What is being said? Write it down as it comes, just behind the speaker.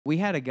We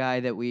had a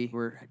guy that we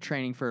were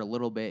training for a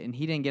little bit, and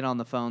he didn't get on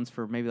the phones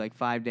for maybe like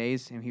 5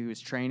 days, and he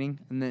was training.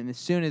 And then as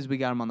soon as we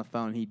got him on the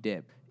phone, he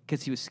dipped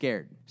because he was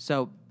scared.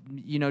 So,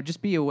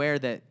 just be aware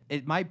that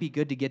it might be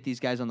good to get these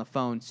guys on the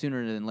phone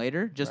sooner than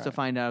later, just to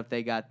find out if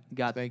they got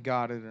if they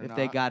got it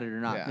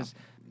or not. Because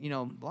a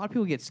lot of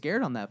people get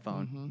scared on that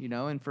phone,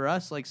 and for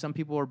us, like, some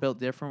people are built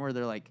different where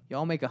they're like,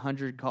 y'all make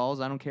 100 calls.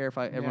 I don't care if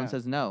everyone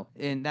says no.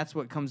 And that's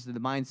what comes to the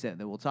mindset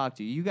that we'll talk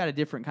to you. You got a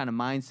different kind of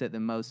mindset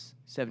than most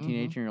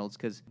 17, 18-year-olds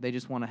because they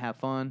just want to have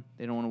fun.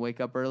 They don't want to wake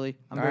up early.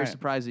 I'm very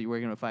surprised that you're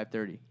waking up at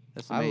 5:30.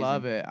 That's amazing. I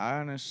love it.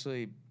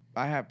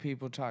 I have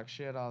people talk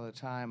shit all the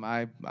time.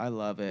 I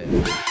love it.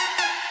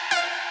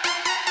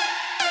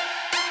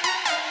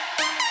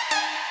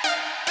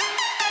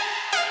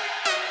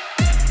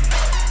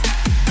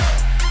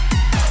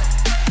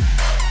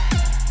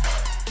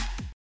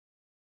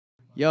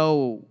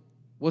 Yo,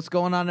 what's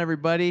going on,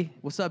 everybody?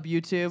 What's up,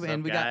 YouTube? What's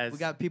and up, we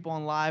got people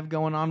on live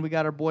going on. We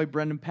got our boy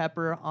Brandyn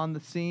Pepper on the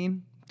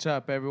scene. What's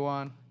up,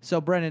 everyone?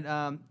 So,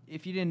 Brandyn,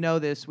 if you didn't know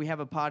this, we have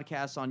a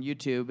podcast on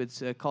YouTube.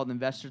 It's called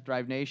Investor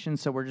Thrive Nation.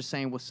 So we're just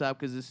saying what's up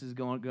because this is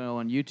going to go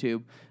on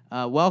YouTube.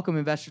 Welcome,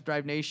 Investor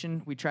Thrive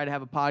Nation. We try to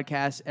have a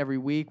podcast every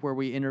week where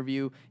we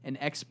interview an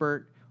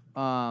expert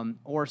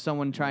or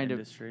someone trying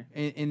to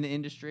in the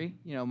industry.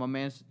 My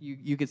man,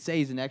 you could say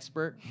he's an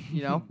expert.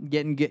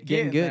 Getting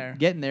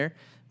there.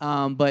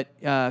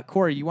 But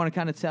Corey, you want to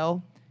kind of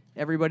tell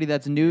everybody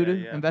that's new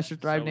to Investor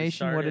Thrive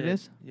Nation what it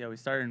is? Yeah, we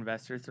started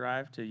Investor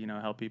Thrive to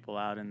help people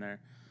out in their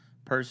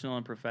personal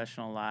and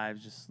professional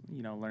lives. Just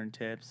learn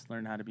tips,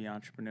 learn how to be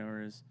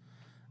entrepreneurs,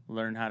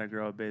 learn how to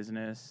grow a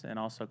business, and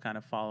also kind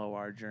of follow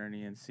our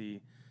journey and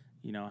see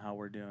how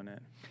we're doing it.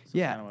 So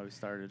that's kind of why we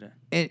started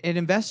it. At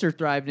Investor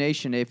Thrive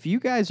Nation, if you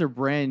guys are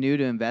brand new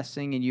to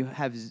investing and you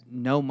have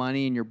no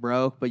money and you're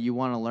broke, but you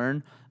want to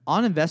learn,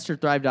 on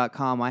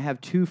investorthrive.com, I have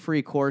 2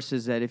 free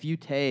courses that if you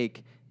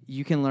take,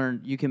 you can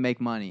learn, you can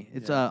make money.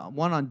 It's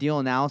one on deal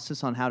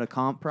analysis on how to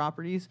comp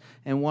properties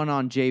and one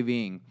on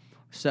JVing.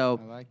 So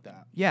I like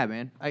that. Yeah,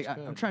 man.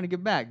 I'm trying to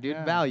give back, dude.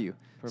 Value.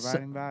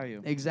 Providing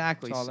value.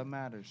 Exactly. That's all that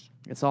matters.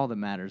 It's all that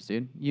matters,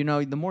 dude.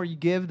 The more you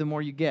give, the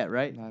more you get,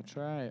 right? That's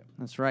right.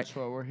 That's right. That's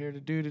what we're here to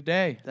do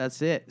today.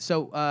 That's it.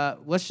 So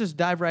let's just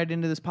dive right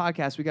into this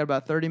podcast. We got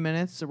about 30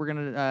 minutes, so we're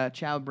going to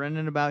chat with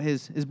Brandyn about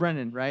his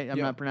Brandyn, right? I'm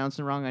not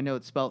pronouncing it wrong. I know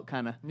it's spelled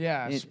kind of.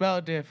 Yeah,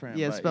 spelled different.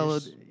 Yeah,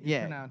 spelled. You're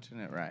pronouncing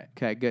it right.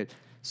 Okay, good.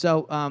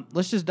 So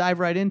let's just dive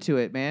right into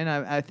it, man.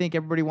 I think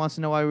everybody wants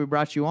to know why we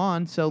brought you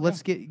on. So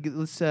let's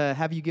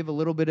have you give a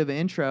little bit of an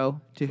intro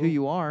to who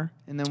you are,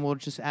 and then we'll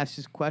just ask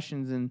you some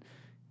questions and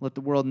let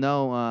the world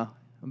know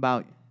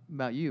about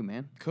you,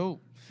 man. Cool.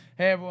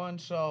 Hey, everyone.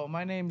 So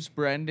my name's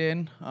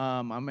Brandyn.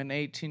 I'm an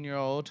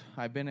 18-year-old.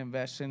 I've been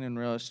investing in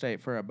real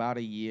estate for about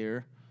a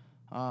year.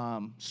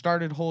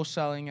 Started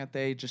wholesaling at the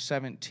age of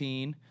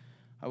 17.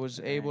 I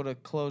was able to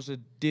close a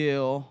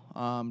deal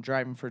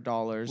driving for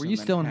dollars. Were you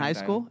still in high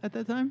school at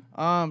that time?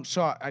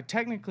 So I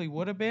technically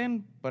would have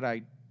been, but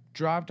I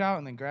dropped out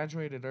and then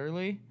graduated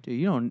early.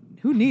 Dude,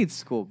 who needs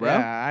school,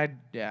 bro?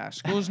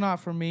 School's not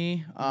for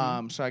me.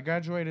 So I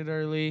graduated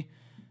early,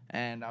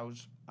 and I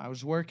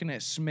was working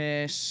at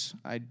Smith's.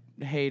 I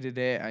hated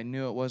it. I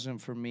knew it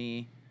wasn't for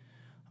me.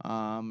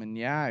 I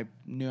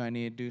knew I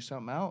needed to do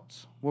something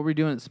else. What were you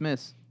doing at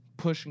Smith's?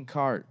 Pushing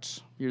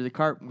carts. You're the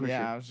cart pusher.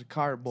 Yeah, I was a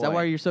cart boy. Is that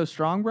why you're so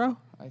strong, bro?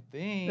 I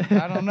think.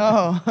 I don't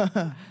know.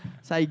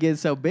 That's how you get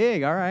so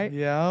big. All right.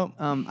 Yeah.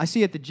 I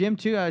see at the gym,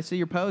 too. I see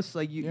your posts.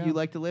 Like, you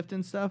like to lift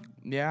and stuff?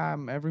 Yeah,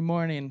 every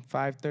morning,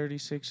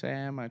 5:30, 6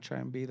 a.m., I try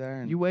and be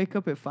there. And you wake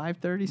up at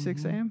 5:30,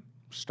 6 a.m.?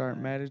 Start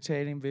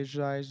meditating,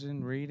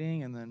 visualizing,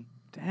 reading, and then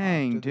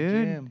dang, dude.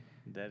 The gym.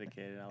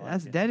 Dedicated.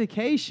 That's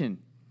dedication.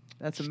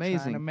 That's just amazing.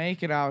 Trying to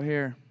make it out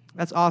here.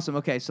 That's awesome.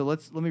 Okay, so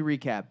let me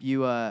recap.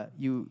 You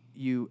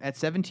at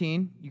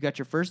 17, you got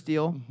your first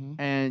deal,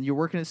 and you're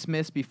working at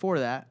Smith's before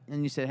that,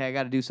 and you said, "Hey, I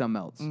got to do something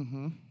else."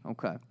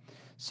 Okay,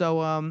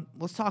 so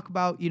let's talk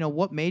about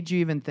what made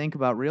you even think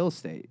about real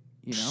estate.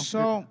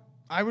 So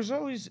I was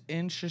always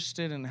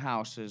interested in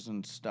houses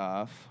and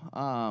stuff,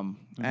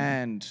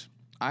 and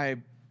I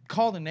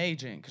called an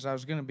agent because I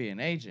was going to be an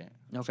agent.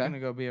 I was going to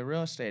go be a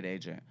real estate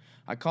agent.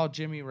 I called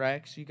Jimmy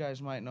Rex. You guys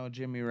might know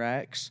Jimmy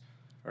Rex.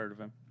 Heard of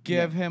him.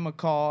 Give him a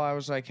call. I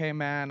was like, hey,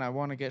 man, I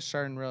want to get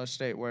started in real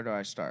estate. Where do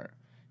I start?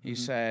 He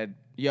said,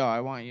 yo, I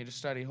want you to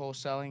study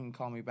wholesaling and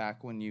call me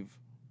back when you've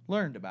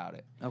learned about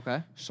it.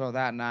 Okay. So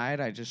that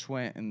night, I just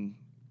went and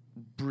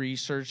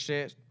researched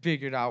it,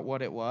 figured out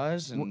what it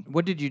was. And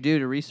what did you do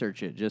to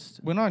research it?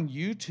 Just went on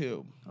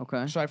YouTube.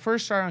 Okay. So I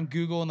first started on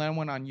Google and then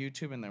went on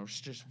YouTube, and there was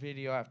just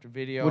video after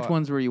video. Which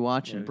ones were you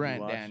watching?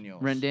 Brent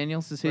Daniels. Brent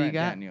Daniels is who you got?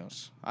 Brent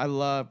Daniels. I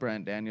love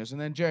Brent Daniels. And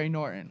then Jerry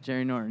Norton.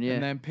 Jerry Norton, yeah.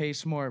 And then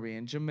Pace Morby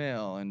and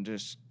Jamil, and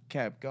just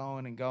kept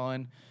going and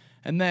going.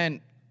 And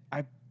then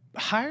I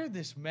hired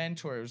this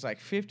mentor. It was like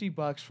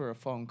 $50 for a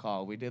phone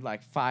call. We did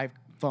like 5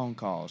 phone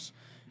calls.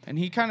 And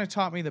he kind of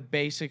taught me the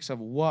basics of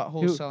what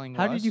wholesaling was.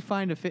 How did you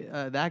find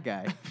that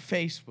guy?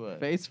 Facebook.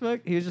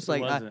 Facebook? He was just Who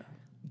was it?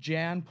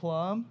 Jan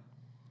Plum.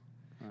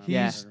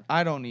 Yeah.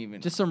 I don't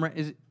even. Just some.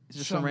 Is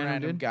Just some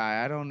random dude?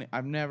 guy.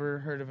 I've never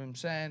heard of him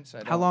since.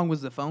 How long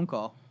was the phone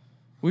call?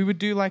 We would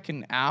do like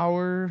an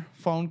hour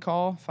phone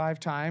call 5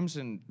 times,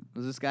 and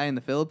Was this guy in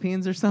the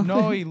Philippines or something?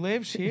 no, he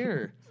lives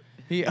here.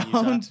 He In Utah?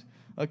 owns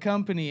a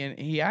company, and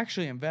he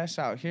actually invests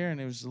out here,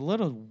 and it was a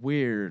little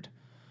weird.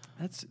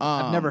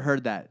 I've never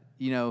heard that.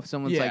 You know, if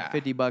someone's like Yeah.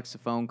 $50 a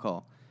phone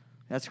call.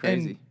 That's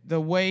crazy. And the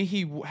way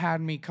he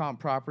had me comp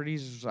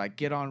properties was like,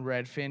 get on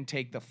Redfin,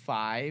 take the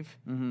 5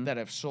 that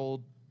have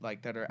sold,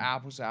 like that are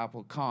apples to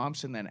apple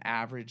comps, and then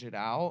average it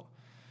out.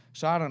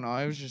 So I don't know.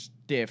 It was just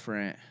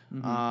different.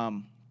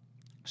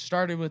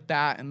 Started with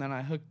that, and then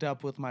I hooked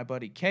up with my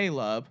buddy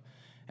Caleb,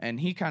 and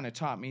he kind of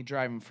taught me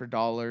driving for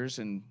dollars,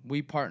 and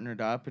we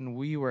partnered up, and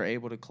we were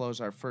able to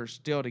close our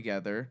first deal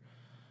together.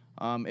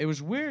 It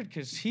was weird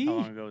because How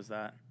long ago was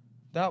that?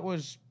 that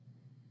was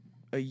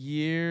a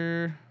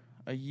year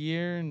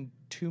and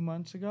 2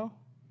 months ago.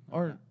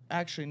 Or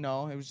actually,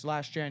 no, it was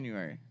last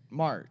January,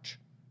 March.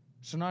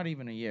 So not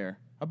even a year.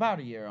 About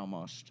a year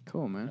almost.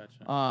 Cool, man.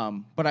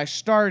 Gotcha. But I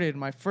started,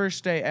 my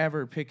first day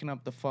ever picking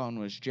up the phone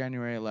was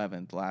January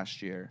 11th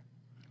last year.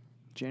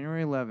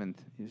 January 11th.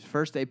 His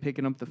first day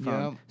picking up the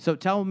phone. Yep. So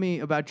tell me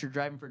about your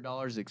driving for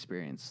dollars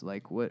experience.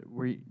 Like, what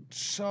were you,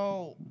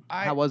 So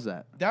how was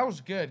that? that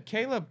was good.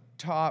 Caleb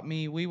taught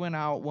me. We went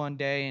out one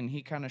day, and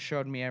he kind of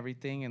showed me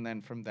everything, and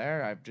then from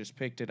there, I've just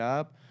picked it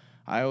up.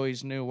 I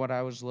always knew what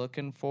I was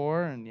looking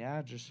for, and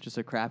yeah, Just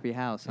a crappy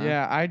house, huh?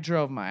 yeah, I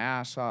drove my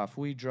ass off.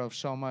 We drove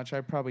so much. I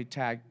probably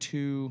tagged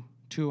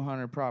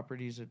 200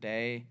 properties a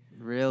day.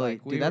 Really?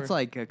 Like, we Dude, that's were-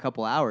 like a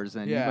couple hours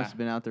then. You Yeah. must have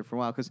been out there for a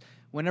while. Because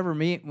whenever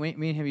me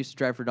and him used to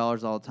drive for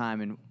dollars all the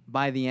time, and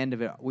by the end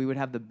of it, we would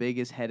have the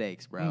biggest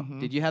headaches, bro.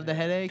 Did you have the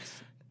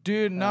headaches?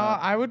 Dude, no,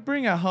 I would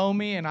bring a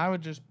homie, and I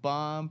would just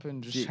bump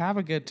and just Dude- have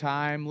a good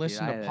time,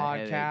 listen to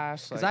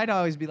podcasts. Because like- I'd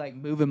always be like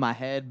moving my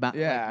head,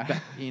 Yeah.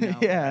 you know,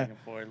 Yeah. Back and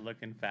forth,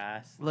 looking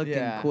fast. looking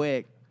Yeah.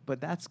 quick. But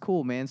that's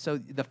cool, man. So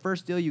the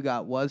first deal you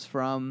got was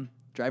from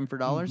driving for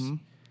dollars. Mhm.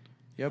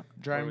 Yep,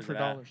 driving was for it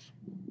at? dollars.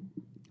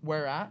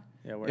 Where at?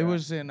 Yeah, It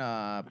was in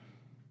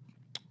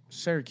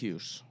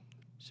Syracuse.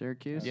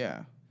 Syracuse.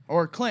 Yeah.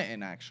 Or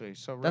Clinton, actually.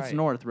 So That's right.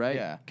 north, right?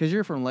 Yeah. Because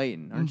you're from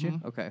Layton, aren't you?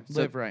 Mhm. Okay.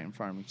 So, Live right in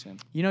Farmington.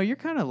 you know, you're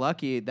kind of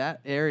lucky.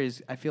 That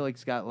area's, I feel like,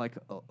 it's got like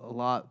a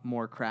lot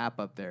more crap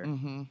up there.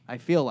 Mm-hmm. I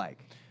feel like.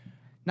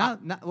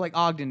 Not like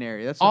Ogden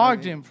area. That's what I mean.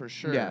 Ogden for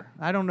sure. Yeah.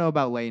 I don't know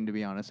about Layton, to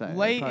be honest. Probably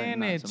Layton,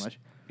 not it's so much.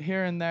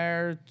 here and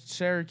there.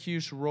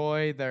 Syracuse,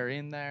 Roy, they're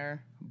in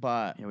there.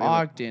 But Yeah, we have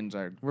a- Ogden's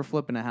are. We're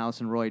flipping a house,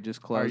 and Roy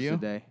just closed you?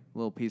 today.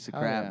 Little piece of Oh,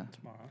 crap. yeah.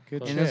 tomorrow. Good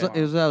Close And shit. tomorrow.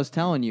 it was what I was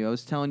telling you. I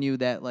was telling you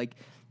that, like,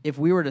 if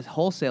we were to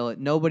wholesale it,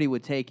 nobody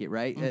would take it,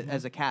 right?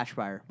 As a cash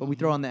buyer. But we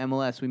throw on the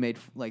MLS, we made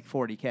like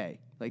 40K,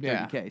 like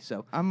Yeah. 30K.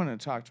 So I'm going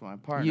to talk to my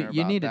partner you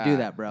about need to do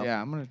that, bro.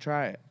 Yeah, I'm going to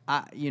try it.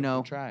 you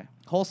know, Try.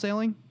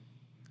 wholesaling,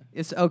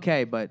 it's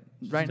okay, but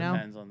Just right now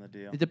depends on the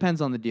deal. it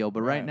depends on the deal.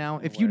 But right Right. now,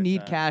 And if you where it's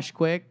need at. cash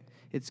quick,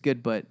 it's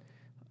good. But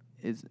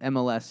it's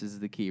MLS is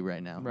the key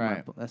right now.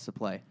 Right. That's the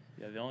play.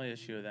 Yeah, the only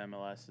issue with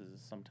MLS is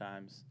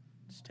sometimes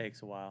it just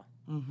takes a while.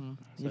 Mm-hmm.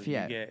 So If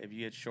if you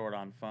get short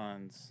on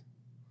funds,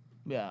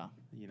 Yeah.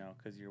 you know,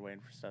 because you're waiting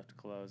for stuff to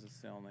close, it's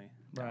the only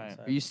Right.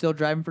 downside. Are you still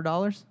driving for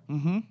dollars?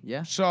 Mm-hmm.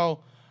 Yeah.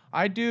 So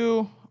I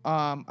do.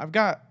 I've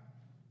got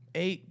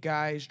 8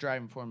 guys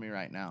driving for me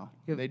right now.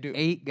 You have They do.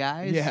 8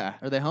 guys. Yeah.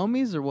 Are they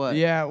homies or what?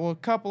 Yeah, well, a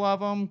couple of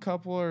them,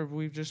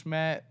 we've just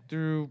met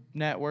through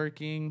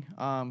networking.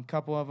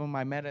 Couple of them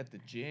I met at the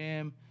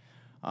gym.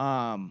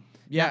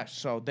 Yeah,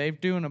 so they're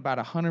doing about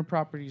 100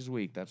 properties a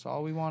week. That's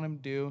all we want them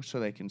to do, so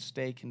they can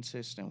stay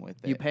consistent with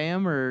it. You pay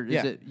them, or is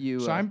Yeah. it you?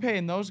 So I'm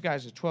paying those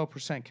guys a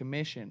 12%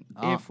 commission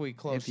if we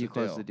close if you the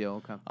close deal. the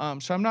deal. Okay.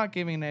 So I'm not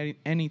giving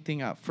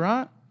anything up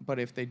front, but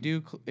if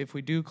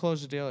we do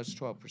close the deal, it's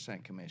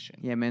 12% commission.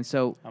 Yeah, man.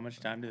 So How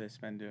much time do they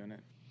spend doing it?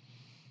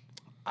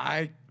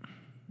 I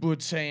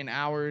would say an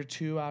hour or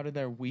 2 out of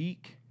their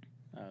week.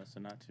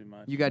 So not too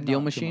much. you got deal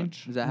Not too machine?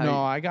 much. Is that how? No, you,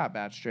 I got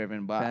batch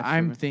driven, but Batch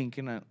I'm driven?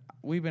 thinking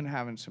we've been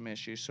having some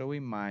issues, so we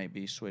might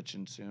be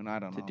switching soon. I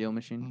don't to know. deal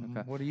machine. Mhm.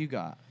 Okay. What do you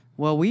got?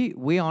 Well, we I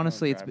don't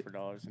honestly it's drive for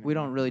dollars we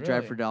don't anymore. really drive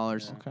Really? for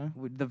dollars. Okay.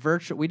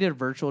 We did a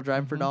virtual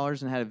drive for Mhm.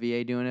 dollars and had a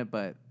VA doing it,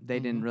 but they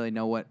didn't really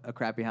know what a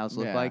crappy house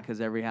looked Yeah. like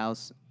because every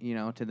house, you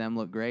know, to them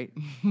looked great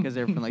because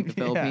they're from like the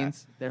Yeah.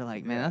 Philippines. They're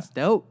like, man, Yeah. that's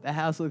dope. That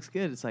house looks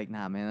good. It's like,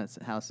 nah, man,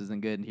 that house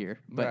isn't good here.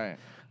 But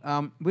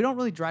Right. we don't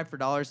really drive for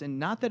dollars, and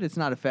not that it's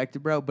not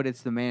effective, bro, but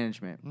it's the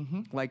management.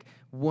 Mhm. Like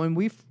when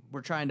we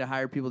were trying to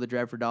hire people to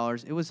drive for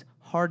dollars, it was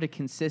hard to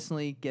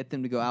consistently get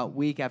them to go out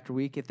week after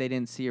week if they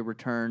didn't see a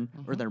return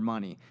or their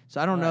money.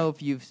 So I don't know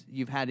if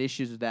you've had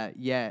issues with that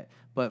yet,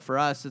 but for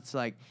us, it's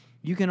like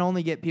you can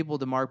only get people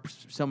to mark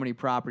so many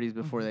properties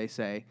before they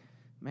say,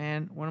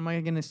 "Man, when am I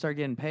going to start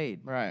getting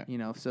paid?" Right. You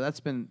know, so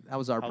that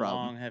was our How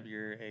problem. long have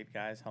your 8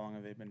 guys? How long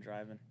have they been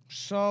driving?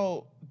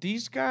 So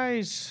these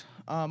guys,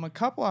 a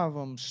couple of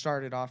them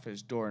started off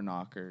as door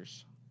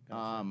knockers.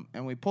 Gotcha.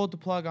 And we pulled the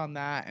plug on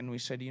that, and we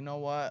said, you know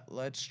what?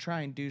 Let's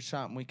try and do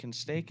something we can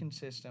stay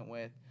consistent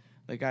with.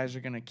 The guys are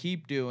going to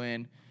keep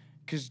doing,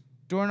 because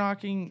door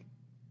knocking,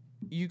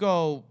 you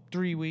go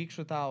 3 weeks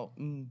without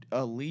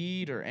a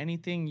lead or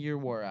anything, you're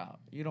wore out.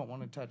 You don't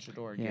want to touch the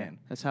door Yeah, again.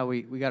 that's how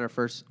we got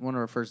one of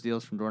our first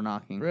deals from door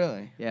knocking.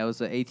 Really? Yeah, it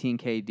was an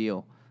 $18K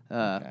deal.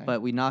 Okay.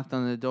 But we knocked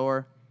on the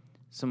door.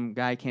 Some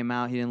guy came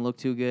out. He didn't look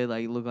too good.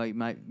 Like, he looked like he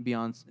might be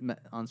on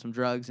some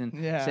drugs. And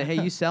Yeah. said,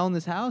 "Hey, you selling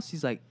this house?"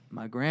 He's like,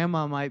 "My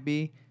grandma might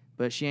be,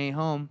 but she ain't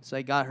home." So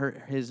I got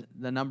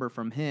the number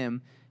from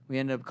him. We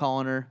ended up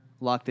calling her,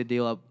 locked the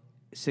deal up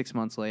 6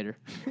 months later.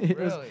 It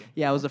was Okay.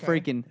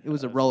 it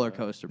was a roller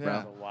coaster, bro. Yeah.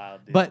 That was a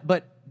wild deal.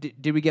 But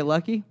did we get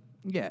lucky?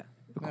 Yeah,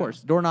 of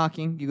course. Door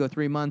knocking, you go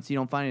 3 months, you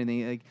don't find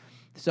anything. Like,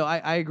 so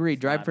I agree.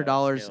 Drive not for that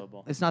dollars.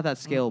 scalable. It's not that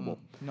scalable.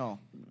 No.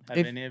 Have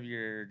if- any of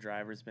your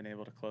drivers been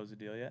able to close a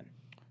deal yet?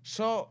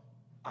 So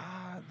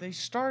they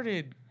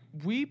started.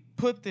 We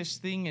put this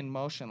thing in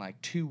motion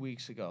like 2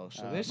 weeks ago.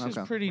 So this is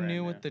Okay. pretty Brand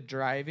new new. with the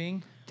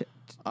driving.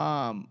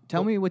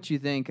 Tell me what you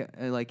think,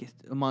 like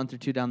a month or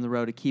two down the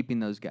road of keeping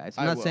those guys.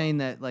 I'm I not will. saying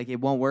that like it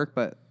won't work,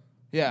 but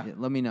Yeah.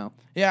 let me know.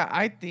 Yeah,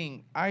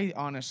 I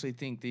honestly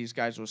think these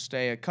guys will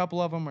stay. A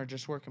couple of them are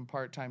just working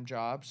part-time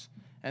jobs.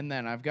 And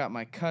then I've got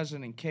my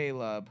cousin and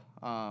Caleb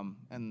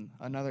and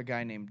another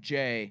guy named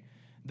Jay.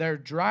 They're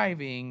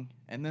driving,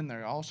 and then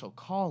they're also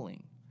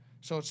calling.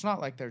 So it's not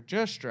like they're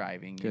just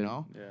driving, you Good.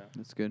 know? Yeah.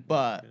 That's good.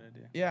 But, Good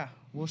idea. yeah,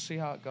 we'll see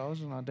how it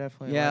goes, and I'll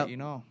definitely Yeah. let you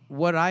know.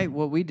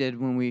 What we did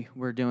when we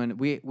were doing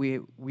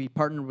we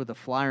partnered with a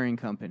flyering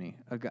company.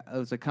 It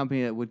was a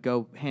company that would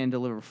go hand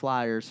deliver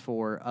flyers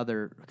for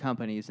other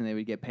companies, and they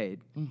would get paid.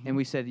 And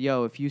we said,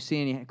 "Yo, if you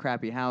see any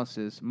crappy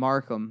houses,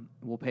 mark them.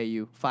 We'll pay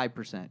you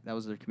 5%." That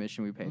was their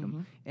commission. We paid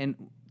them,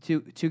 and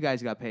two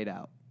guys got paid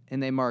out,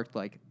 and they marked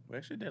like. We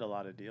actually did a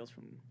lot of deals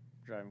from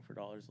driving for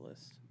dollars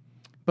list.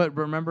 But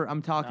remember,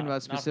 I'm talking Not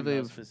about from specifically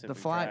those the specific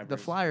the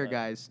drivers, flyer but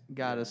guys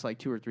got yeah. us like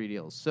 2 or 3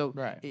 deals. So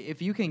Right. if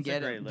you can It's a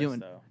get great them list, doing,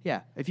 though.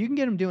 yeah, if you can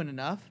get them doing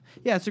enough,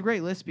 yeah, it's a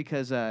great list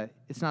because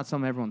it's not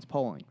something everyone's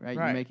polling, right?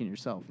 You're Right. making it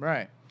yourself.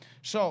 Right.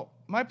 So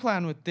my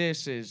plan with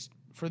this is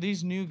for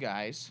these new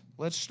guys,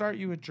 let's start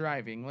you with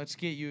driving. Let's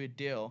get you a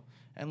deal,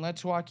 and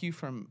let's walk you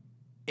from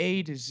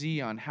A to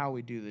Z on how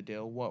we do the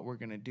deal, what we're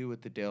going to do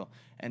with the deal,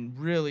 and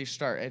really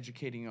start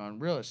educating you on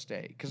real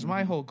estate. Because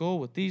my whole goal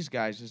with these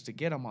guys is to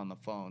get them on the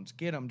phones,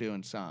 get them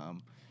doing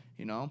something,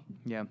 you know,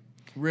 Yeah.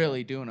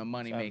 really doing a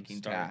money-making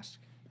start. task.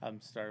 I'm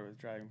started with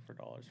driving for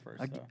dollars first,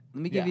 Let though.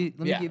 me give Yeah. you let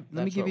me Yeah, give let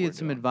me that's give what you we're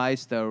some doing.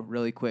 advice though,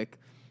 really quick.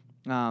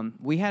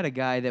 We had a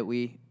guy that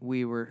we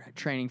were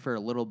training for a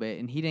little bit,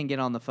 and he didn't get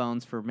on the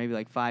phones for maybe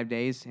like 5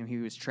 days, and he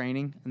was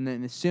training, and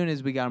then as soon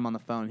as we got him on the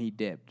phone, he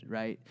dipped,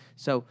 right?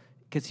 So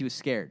because he was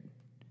scared.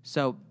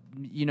 So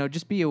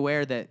just be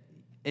aware that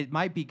it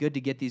might be good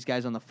to get these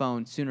guys on the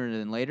phone sooner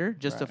than later,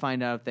 just to Right.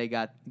 find out if they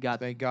got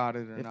They got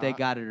it or if not. they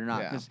got it or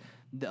not. Yeah. Because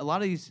a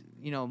lot of these,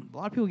 a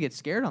lot of people get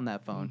scared on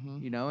that phone,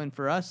 Mhm. And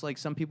for us, like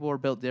some people are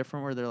built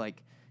different, where they're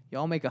like,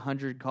 "Y'all make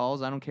 100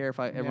 calls. I don't care if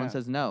everyone Yeah.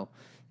 says no."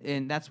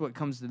 And that's what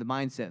comes to the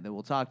mindset that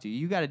we'll talk to you.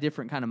 You got a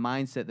different kind of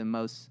mindset than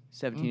most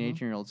 17, Mhm.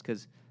 18-year-olds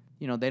because,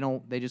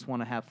 they just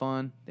want to have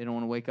fun. They don't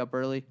want to wake up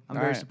early. I'm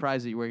very Right.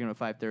 surprised that you're waking up at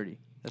 5:30.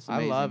 That's I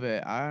amazing. love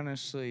it.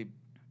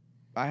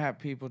 I have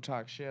people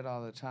talk shit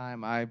all the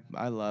time. I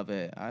love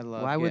it. I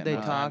love. Why would they getting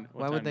up. talk? What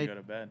Why time would do you they- go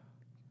to bed?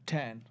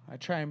 10. I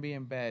try and be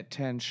in bed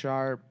 10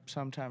 sharp.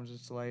 Sometimes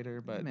it's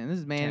later, but Man, this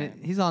is man.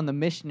 10. He's on the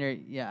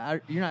missionary. Yeah,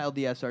 you're not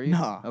LDS, are you?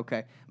 No.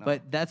 Okay, No.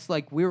 but that's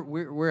like we're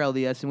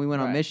LDS, and we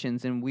went on Right.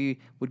 missions, and we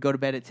would go to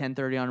bed at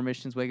 10:30 on our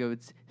missions, wake up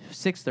at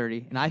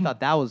 6:30, and I thought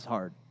that was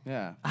hard.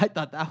 Yeah. I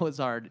thought that was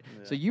hard.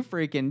 So Yeah.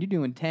 you're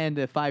doing 10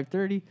 to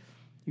 5:30,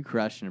 you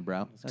crushing it,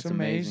 bro. That's It's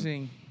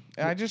amazing.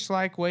 I just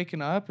like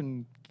waking up,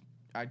 and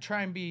I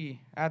try and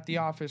be at the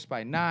office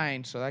by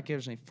 9, so that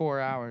gives me 4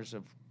 hours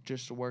of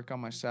just to work on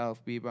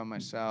myself, be by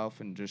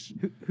myself, and just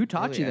Who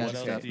taught Really you that What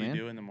else stuff, do you man?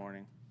 do in the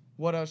morning?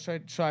 what else?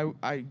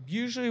 I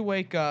usually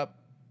wake up,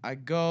 I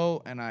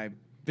go and I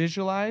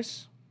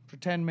visualize for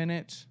 10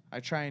 minutes. I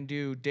try and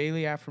do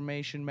daily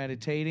affirmation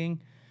meditating,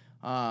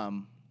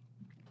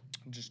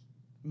 just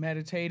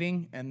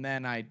meditating, and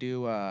then I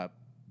do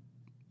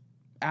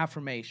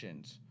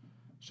affirmations.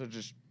 So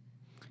just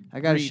I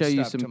got to read show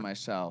you stuff to some.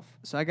 myself.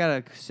 So I got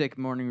a sick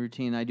morning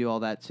routine. I do all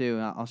that too.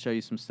 And I'll show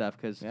you some stuff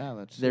because Yeah,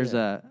 let's. there's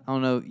I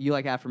don't know. You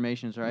like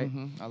affirmations, right?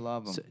 I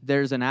love them. So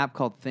there's an app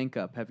called Think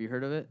Up. Have you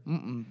heard of it?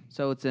 Mm-mm.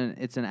 So it's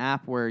an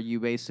app where you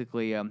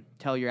basically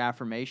tell your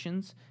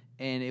affirmations,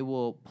 and it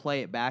will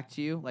play it back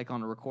to you like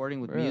on a recording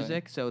with Really?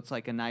 music. So it's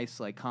like a nice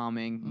like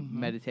calming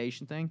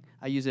meditation thing.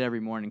 I use it every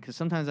morning because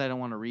sometimes I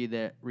don't want to read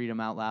them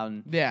out loud.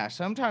 And Yeah,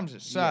 sometimes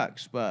it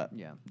sucks, but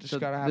yeah, just so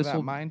gotta have this that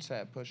will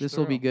mindset push. this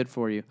will be good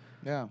for you.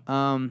 Yeah.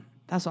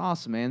 That's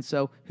awesome, man.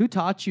 So who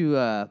taught you?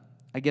 I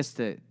guess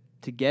to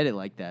get it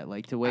like that,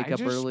 like to wake I up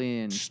just early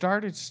and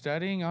started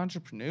studying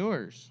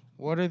entrepreneurs.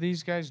 What are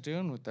these guys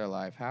doing with their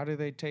life? How do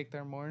they take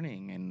their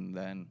morning? And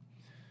then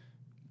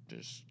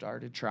just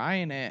started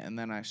trying it. And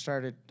then I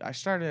started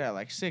at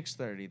like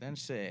 6:30, then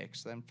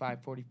 6, then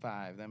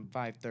 5:45, then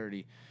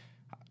 5:30.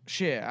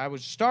 shit, I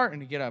was starting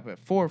to get up at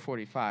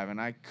 4:45, and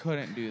I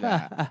couldn't do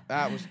that.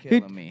 That was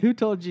killing me. Who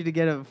told you to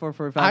get up at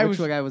 4:45? Which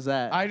guy was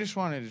that? I just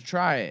wanted to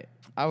try it.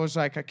 I was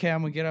like, okay,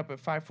 I'm gonna get up at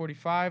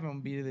 5:45. I'm gonna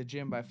be to the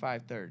gym by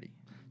 5:30.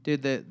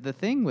 Dude, the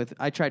thing with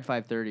I tried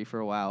 5:30 for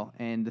a while,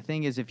 and the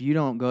thing is, if you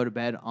don't go to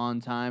bed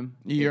on time,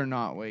 You're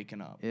not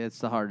waking up. it's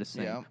the hardest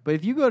thing. Yeah. But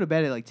if you go to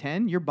bed at like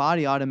 10, your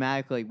body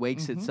automatically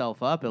wakes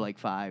itself up at like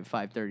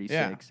 5:36.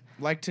 Yeah.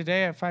 Like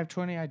today at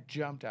 5:20, I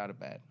jumped out of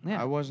bed.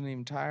 Yeah. I wasn't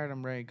even tired.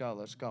 I'm ready to go.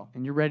 Let's go.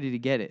 And you're ready to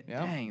get it.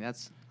 Yeah. Dang, I'm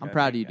I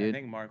proud of think- you, dude. I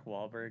think Mark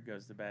Wahlberg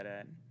goes to bed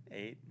at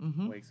 8,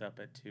 wakes up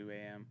at 2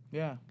 a.m.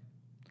 Yeah.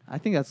 I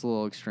think that's a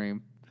little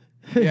extreme.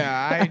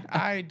 Yeah,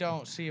 I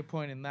don't see a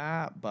point in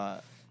that,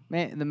 but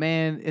Man, the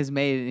man is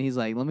made it, and he's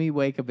like, let me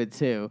wake up at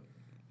 2.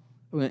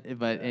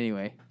 But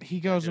anyway,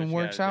 he goes do and what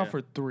you works gotta out do.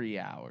 for 3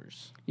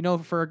 hours. you know,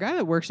 for a guy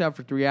that works out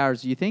for 3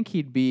 hours, you think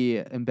he'd be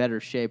in better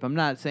shape. I'm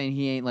not saying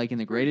he ain't like in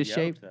the greatest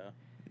shape. Yoked, though.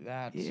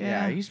 That's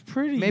Yeah. he's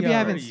pretty. Maybe yoked. I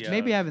haven't Pretty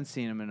maybe yoked. I haven't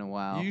seen him in a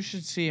while. You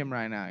should see him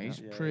right now. He's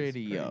Yeah,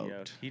 pretty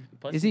yoked.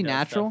 Plus Is he does stuff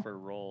natural? for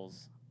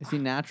roles? Is he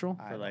natural?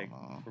 I For don't like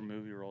know. for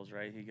movie roles,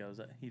 right?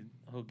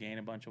 He'll gain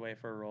a bunch of weight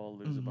for a role,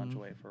 lose a bunch of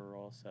weight for a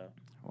role. So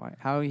Why?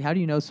 How do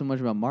you know so much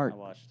about Mark? I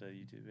watched a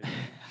YouTube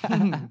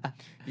video.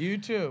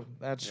 YouTube.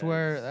 That's Yeah,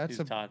 where he's- that's he's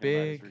a talking about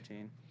big. his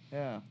routine.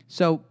 Yeah.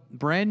 So,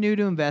 brand new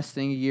to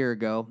investing a year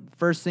ago,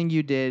 first thing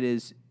you did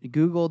is you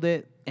Googled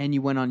it and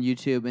you went on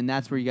YouTube, and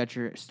that's where you got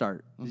your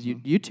start.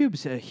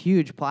 YouTube's a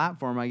huge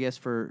platform, I guess,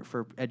 for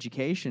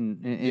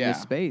education in Yeah.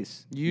 this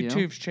space. you know?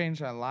 YouTube's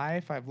changed my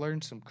life. I've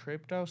learned some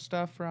crypto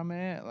stuff from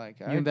it. Like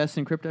You invest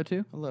in crypto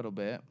too? a little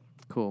bit.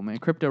 Cool, man.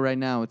 Crypto right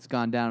now, it's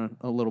gone down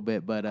a little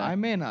bit, but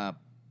I'm in a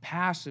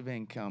passive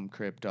income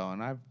crypto,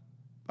 and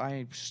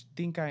I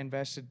think I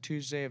invested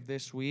Tuesday of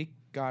this week.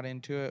 Got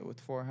into it with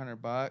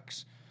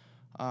 $400.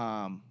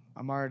 I'm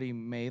already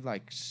made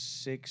like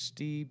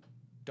 $60,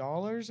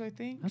 I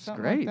think. that's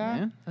something great, like that.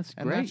 man. That's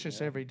And great. that's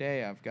just every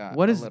day I've got.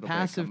 What a is little bit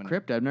passive coming in.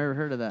 crypto? I've never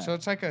heard of that. So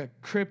it's like a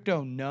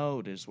crypto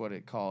node, is what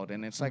it called,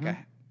 and it's like a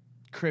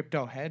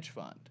crypto hedge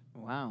fund.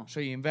 Wow. So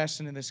you invest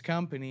into this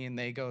company, and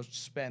they go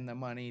spend the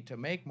money to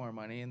make more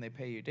money, and they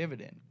pay you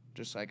dividend,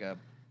 just like a.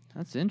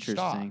 That's interesting.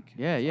 Stock.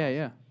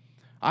 Yeah.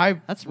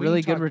 That's we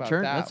really can good talk about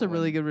return. that That's a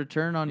really when- good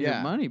return on your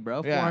Yeah. money,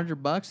 bro. Yeah.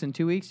 $400 in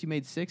 2 weeks, you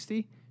made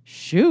 60.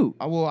 Shoot.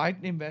 Well, I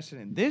invested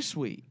in this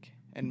week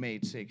and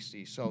made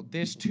 60. So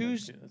this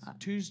Tuesday,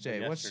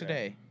 what's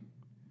yesterday. today?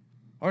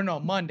 Or no,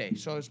 Monday.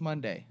 So it's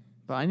Monday.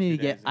 But I need to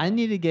 2 get days I ago.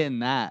 need to get in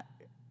that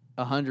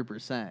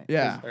 100%.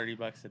 Yeah.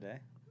 $30 a day.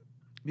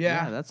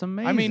 Yeah, that's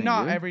amazing. I mean,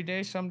 not dude. every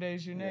day. Some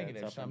days you're Yeah, it's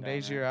negative. up Some and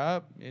days down, you're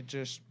up. It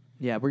just.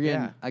 Yeah, we're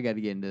getting Yeah. I got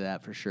to get into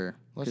that for sure.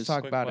 Let's 'Cause- talk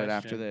Quick about it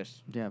after question.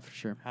 this. Yeah, for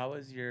sure. How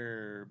is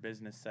your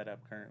business set up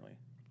currently?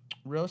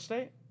 Real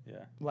estate?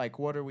 Yeah. Like,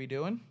 what are we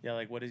doing? Yeah,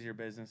 like what does your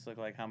business look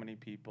like? How many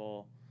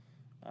people?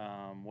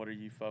 What are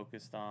you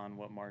focused on?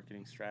 What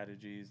marketing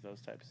strategies?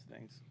 Those types of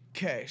things.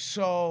 Okay,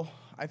 so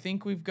I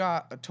think we've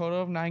got a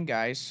total of 9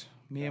 guys,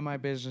 me and my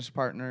business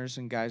partners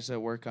and guys that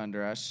work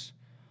under us.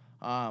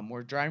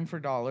 We're driving for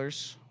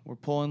dollars. We're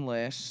pulling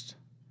lists.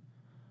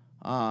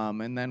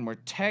 And then we're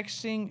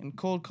texting and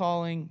cold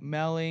calling,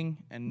 mailing,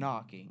 and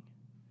knocking.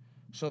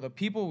 So the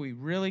people we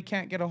really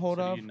can't get a hold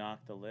So of. do you knock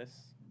the list?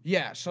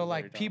 Yeah, so Is that what you're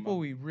like talking people about?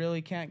 we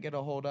really can't get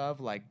a hold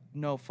of, like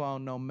no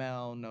phone, no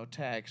mail, no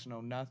text,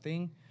 no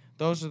nothing.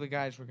 Those are the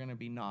guys we're going to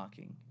be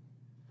knocking.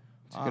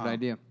 It's a good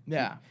idea.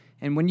 Yeah.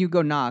 And when you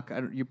go knock,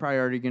 you're probably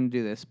already going to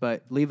do this,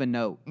 but leave a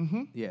note.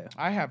 Mm-hmm. Yeah,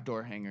 I have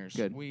door hangers.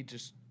 Good. We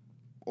just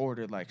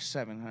ordered like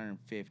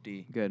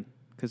 750. good.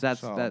 Because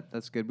that's So-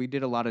 that's good. We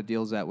did a lot of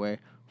deals that way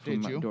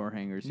from Did you? door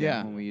hangers.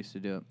 Yeah. when we used to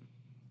do it.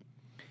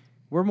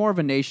 We're more of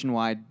a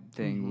nationwide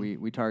thing. Mhm.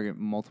 We target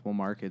multiple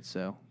markets.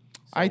 So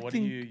So I what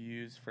think- do you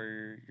use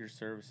for your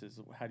services?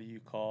 How do you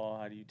call?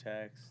 How do you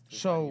text? How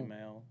So, do you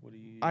mail? What do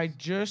you use? I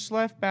just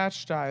left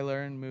Batch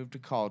Styler and moved to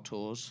Call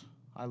Tools.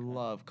 I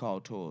love Call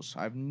Tools.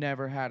 I've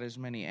never had as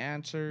many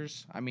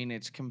answers. I mean,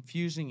 it's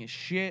confusing as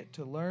shit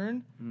to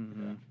learn,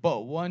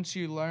 but once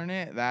you learn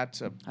it,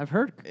 I've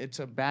heard it's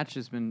a batch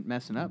has been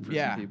messing up for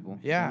Yeah, some people.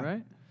 Is yeah. that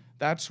right?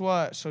 That's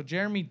what. So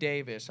Jeremy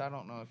Davis, I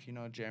don't know if you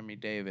know Jeremy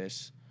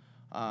Davis.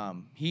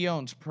 He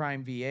owns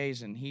Prime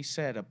VAs, and he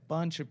said a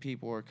bunch of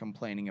people were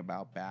complaining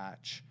about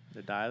Batch.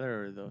 the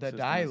dialer or the The system as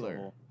a dialer.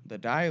 whole? The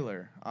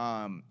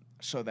dialer.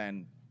 So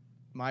then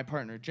my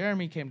partner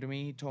Jeremy came to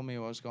me. He told me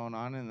what was going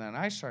on, and then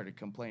I started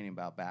complaining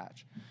about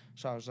Batch.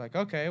 So I was like,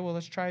 okay, well,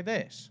 let's try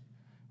this.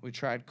 We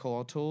tried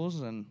Call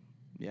Tools, and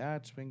yeah,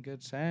 it's been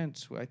good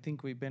since. I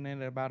think we've been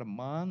in it about a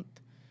month,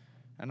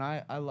 and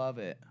I love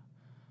it.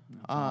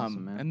 That's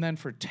awesome, man. And then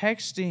for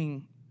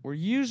texting, we're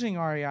using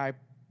REI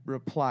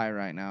Reply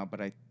right now,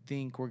 but I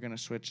think we're gonna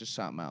switch to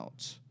something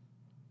else.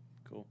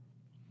 Cool.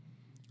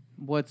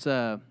 What's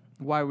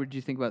why would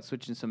you think about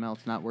switching something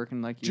else not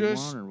working like you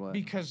Just want or what?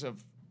 because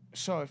of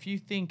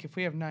if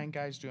we have 9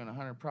 guys doing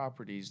 100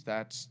 properties,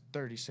 that's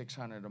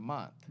 3,600 a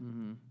month.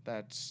 Mm-hmm.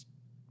 That's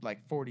like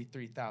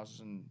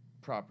 43,000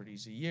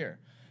 properties a year.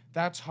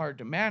 That's hard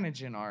to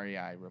manage in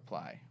REI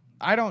Reply.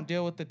 I don't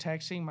deal with the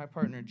texting. My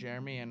partner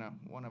Jeremy and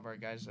one of our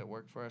guys that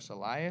work for us,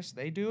 Elias,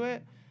 they do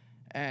it.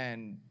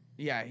 And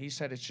yeah, he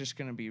said it's just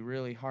going to be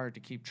really hard to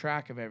keep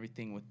track of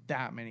everything with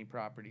that many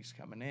properties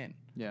coming in.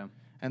 Yeah.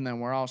 And then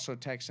we're also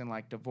texting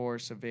like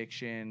divorce,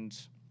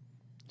 evictions.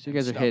 So you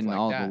guys are stuff hitting like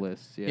all that. the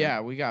lists. Yeah. Yeah,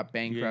 we got You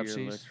get your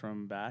bankruptcies. list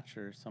from Batch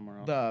or somewhere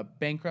else? The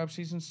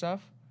bankruptcies and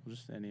stuff.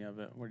 Just any of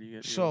it. Where do you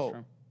get your So list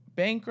from?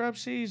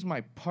 bankruptcies,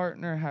 my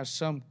partner has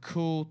some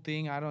cool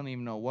thing. I don't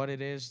even know what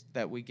it is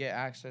that we get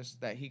access,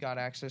 that he got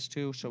access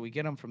to. So we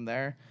get them from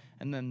there.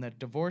 And then the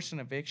divorce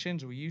and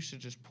evictions, we used to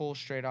just pull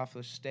straight off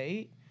the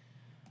state.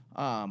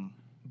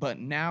 But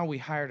now we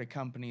hired a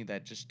company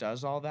that just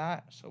does all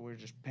that. So we're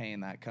just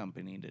paying that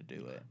company to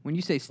do it. When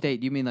you say state,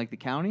 do you mean like the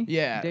county?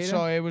 Yeah. Data?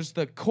 So it was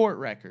the court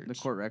records. The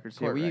court records.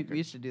 Court yeah, we records.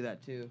 used to do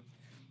that too.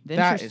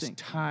 That is Interesting.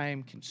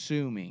 time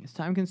consuming. It's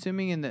time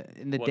consuming in the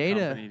What data.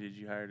 company did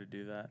you hire to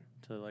do that?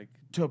 To like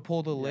To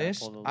pull the Yeah,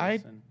 list, pull the I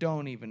list and-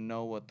 don't even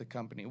know what the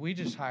company. We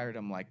just hired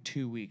them like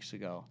 2 weeks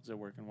ago. is it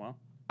working well?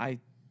 I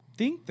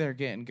think they're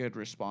getting good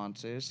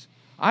responses.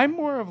 I'm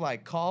more of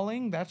like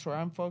calling. That's where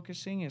I'm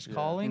focusing is Yeah.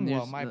 calling. And While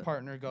there's my the-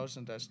 partner goes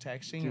and does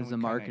texting. Does And the we kinda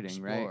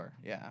marketing, right? explore.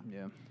 Yeah.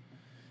 Yeah.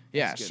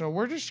 Yeah. That's good. So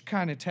we're just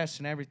kind of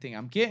testing everything.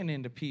 I'm getting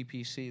into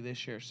PPC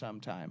this year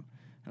sometime,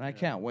 and I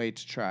can't wait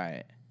to try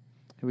it.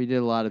 We did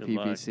a lot of Good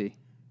luck. PPC.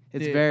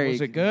 It's Did- very.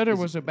 Was it good or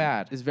it's- was it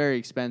bad? It's very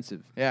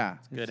expensive. Yeah.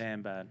 Good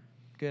and bad.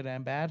 Good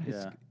and bad.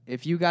 Yeah.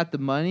 If you got the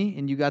money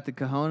and you got the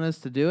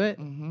cojones to do it,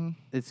 Mm-hmm.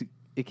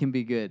 it can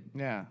be good.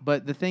 Yeah.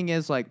 But the thing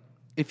is, like,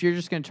 if you're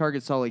just going to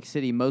target Salt Lake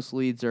City, most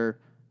leads are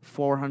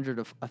 $400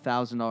 to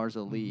 $1,000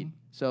 a lead. Mm-hmm.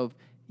 So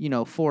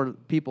if, 4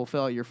 people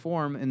fill out your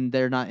form and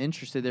they're not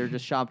interested, they're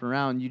just shopping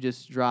around. You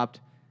just dropped,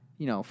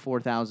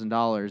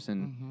 $4,000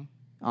 and Mm-hmm.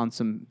 on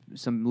some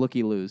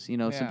looky loos. Some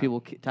Yeah.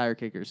 people tire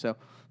kickers. So,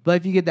 but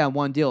if you get that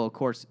one deal, of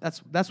course,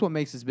 that's what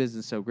makes this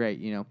business so great.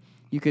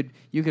 You could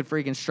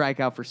freaking strike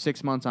out for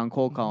 6 months on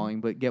cold calling,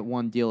 but get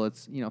one deal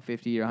that's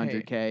 50 or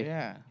 100K,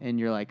 Yeah. and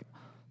you're like,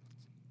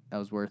 that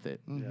was worth it.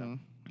 Mm-hmm.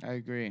 I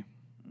agree.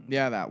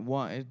 Yeah, that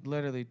one. It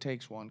literally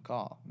takes one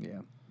call.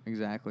 Yeah,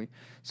 exactly.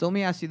 So let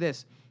me ask you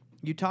this: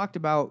 you talked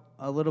about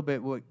a little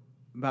bit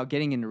about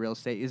getting into real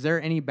estate. Is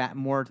there anything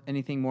more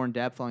in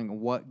depth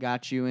on what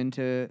got you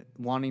into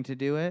wanting to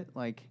do it?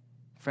 Like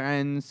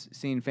friends,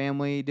 seeing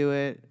family do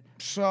it?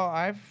 So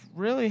I've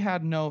really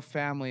had no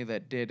family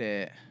that did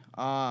it.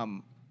 A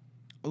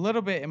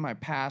little bit in my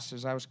past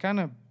is I was kind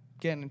of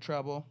getting in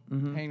trouble,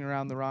 Mhm. hanging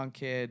around the wrong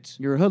kids.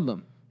 You're a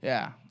hoodlum.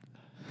 Yeah.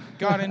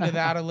 Got into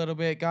that a little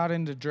bit, got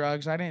into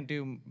drugs. I didn't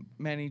do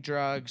many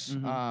drugs,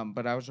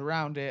 but I was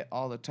around it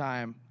all the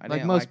time. I Like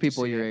didn't most to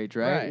people see your it. age,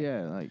 right?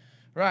 Yeah, like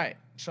Right.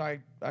 So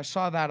I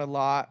saw that a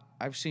lot.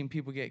 I've seen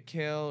people get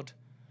killed.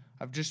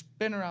 I've just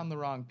been around the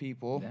wrong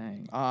people.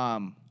 dang.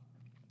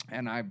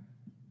 And I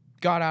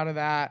got out of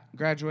that,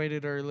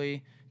 graduated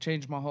early,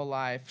 changed my whole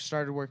life,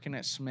 started working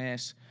at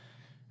Smith's.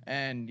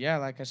 And yeah,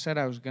 like I said,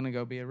 I was going to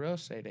go be a real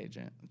estate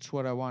agent. It's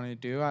what I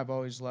wanted to do. I've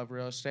always loved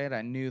real estate.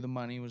 I knew the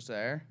money was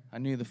there. I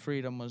knew the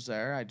freedom was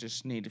there. I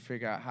just need to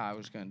figure out how I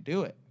was going to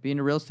do it. Being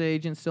a real estate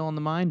agent still on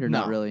the mind, or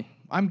not No. really?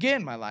 I'm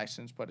getting my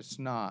license, but it's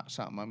not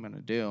something I'm going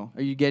to do.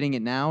 Are you getting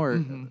it now, or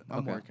I'm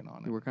working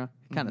on it. You working on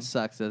it? Kind of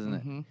sucks, doesn't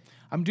it? Mhm.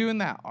 I'm doing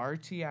that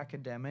RT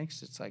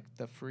Academics. It's like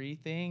the free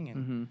thing,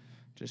 and Mm-hmm.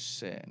 just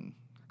sitting.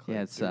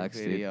 Yeah, it through sucks,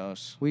 dude.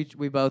 videos. We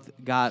both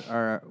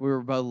we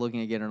were both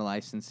looking at getting our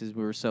licenses.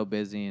 We were so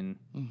busy and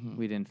Mhm.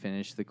 we didn't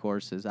finish the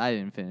courses. I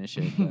didn't finish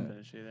it. Didn't But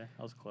finish either.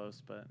 I was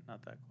close, but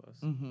not that close.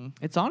 Mm-hmm.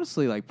 it's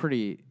honestly like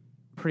pretty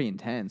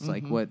intense.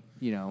 Like Mhm. what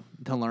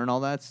to learn all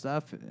that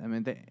stuff. I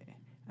mean,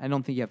 I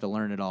don't think you have to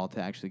learn it all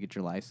to actually get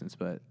your license,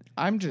 but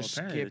I'm Well, just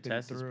apparently skipping the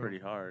test through. is pretty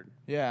hard.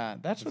 Yeah,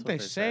 that's what they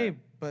say. said.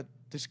 But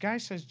this guy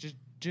says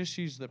just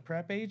use the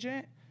prep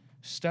agent,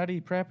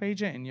 study prep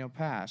agent, and you'll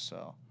pass.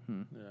 So Yeah,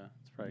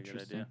 it's probably a good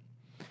Interesting. idea.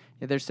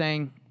 yeah, they're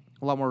saying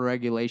a lot more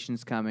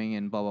regulations coming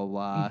and blah blah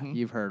blah. Mhm.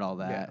 You've heard all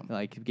that, Yeah.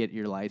 like get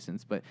your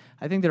license. But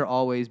I think there'll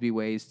always be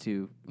ways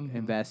to Mhm.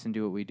 invest and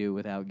do what we do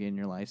without getting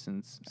your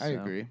license. I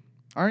So- agree.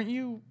 Aren't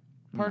you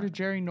part No. of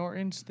Jerry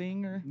Norton's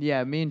thing or?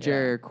 Yeah, me and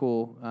Jerry Yeah. are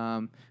cool.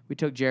 We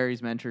took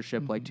Jerry's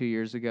mentorship like Mhm. 2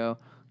 years ago.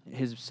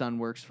 His son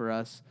works for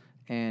us,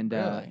 and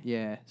Really?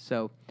 yeah,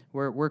 so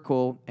we're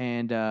cool.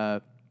 And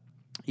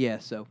yeah,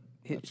 so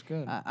That's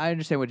good. I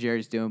understand what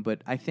Jerry's doing,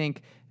 but I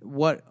think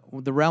what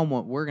the realm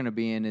what we're gonna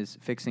be in is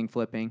fixing,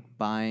 flipping,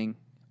 buying,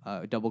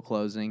 double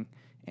closing,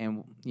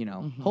 and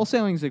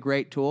wholesaling is a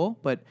great tool,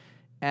 but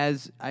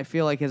as I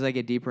feel like as I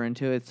get deeper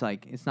into it, it's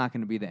like it's not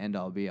going to be the end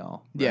all be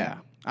all. right? Yeah.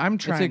 I'm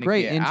trying to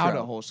great get out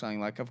intro. of wholesaling.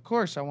 Like, of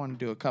course, I want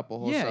to do a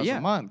couple Yeah, wholesales yeah.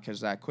 a month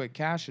because that quick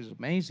cash is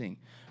amazing.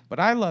 But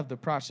I love the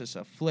process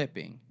of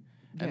flipping.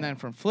 Yeah. And then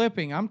from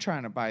flipping, I'm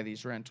trying to buy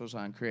these rentals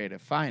on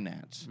creative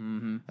finance.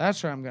 Mm-hmm.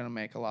 That's where I'm going to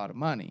make a lot of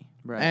money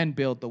Right. and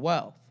build the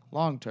wealth.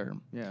 long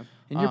term. Yeah.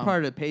 And you're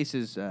part of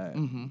Pace's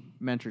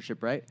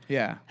mentorship, right?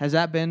 Yeah. Has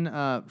that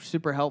been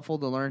super helpful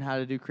to learn how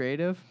to do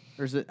creative?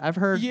 Or is it? I've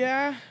heard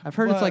it's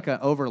but like an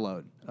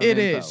overload. It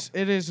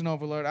is an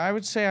overload. I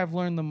would say I've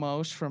learned the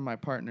most from my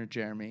partner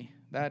Jeremy.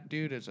 That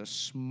dude is a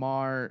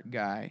smart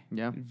guy.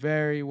 Yeah.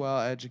 Very well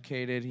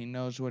educated. He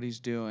knows what he's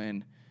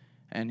doing,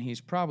 and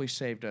he's probably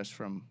saved us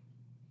from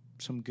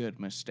some good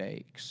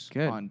mistakes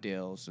on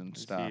deals and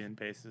stuff. Is he in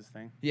Pace's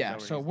thing? Yeah,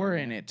 so we're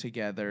in it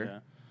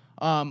together.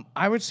 Yeah.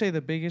 I would say the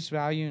biggest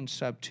value in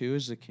sub 2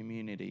 is the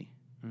community.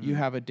 You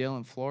have a deal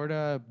in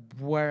Florida,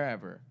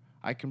 wherever.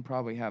 I can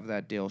probably have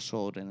that deal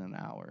sold in an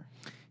hour.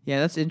 Yeah,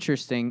 that's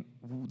interesting.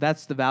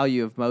 That's the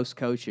value of most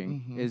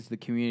coaching is the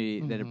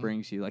community that it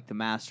brings you, like the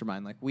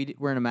mastermind. Like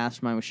we're in a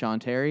mastermind with Sean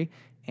Terry,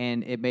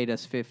 and it made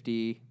us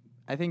 50.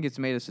 I think it's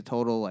made us a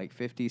total like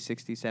 50,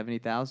 60,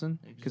 70,000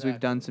 because we've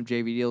done some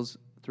JV deals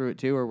through it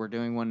too, or we're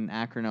doing one in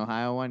Akron,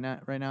 Ohio right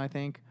now, I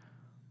think.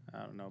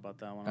 I don't know about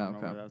that one. I don't know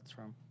where that's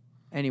from.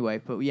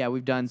 Anyway, but yeah,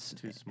 we've done. It's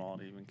too small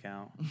to even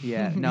count.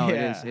 Yeah, no,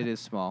 it is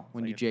small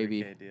when like you a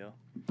JV. $3K deal.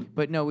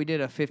 But no, we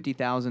did a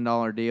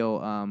 $50,000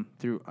 deal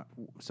through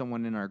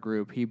someone in our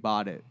group. He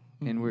bought it,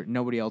 and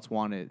nobody else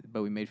wanted it,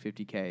 but we made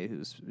 $50K. It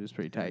was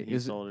pretty tight. He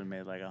sold it and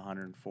made like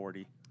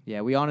 140.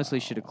 Yeah, we honestly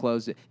should have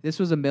closed it. This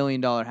was $1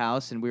 million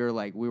house, and we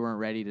weren't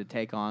ready to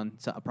take on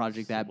a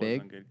project that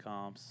big. Good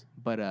comps.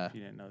 But if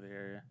you didn't know the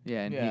area.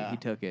 Yeah, and he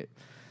took it.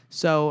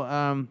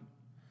 So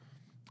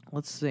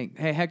let's think.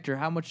 Hey Hector,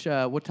 how much?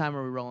 What time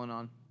are we rolling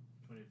on?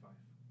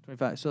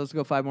 25. So let's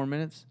go 5 more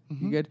minutes.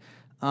 You good?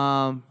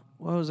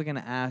 What was I going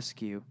to ask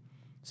you?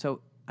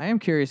 So I am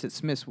curious at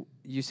Smith's.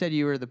 You said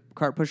you were the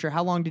cart pusher.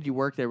 How long did you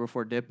work there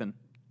before dipping?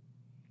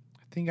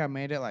 I think I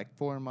made it like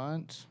 4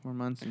 months. 4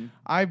 months.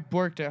 I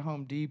worked at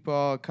Home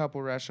Depot, a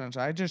couple restaurants.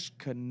 I just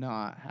could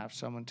not have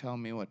someone tell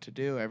me what to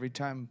do. Every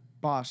time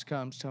boss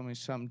comes, tell me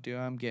something to do,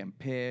 I'm getting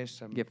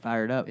pissed. Get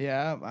fired up.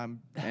 Yeah,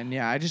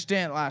 I just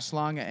didn't last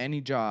long at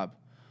any job.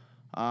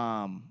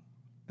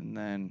 And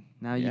then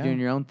now you're doing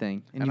your own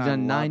thing, and you've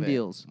done 9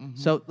 deals.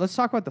 So let's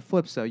talk about the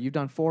flips, though. You've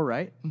done 4,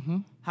 right?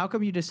 How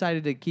come you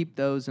decided to keep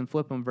those and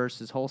flip them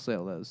versus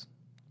wholesale those?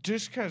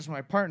 Just because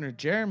my partner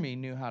Jeremy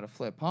knew how to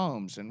flip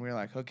homes, and we were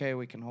like, okay,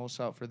 we can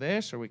wholesale for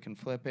this, or we can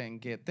flip it and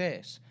get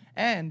this.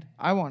 And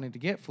I wanted to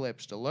get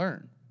flips to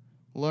learn.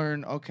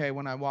 Okay,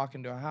 when I walk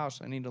into a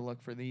house, I need to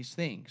look for these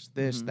things,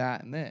 this,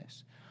 that, and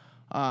this.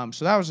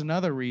 So that was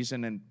another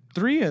reason. And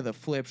 3 of the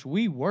flips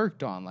we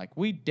worked on, like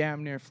we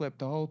damn near flipped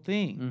the whole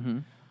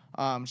thing.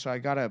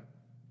 So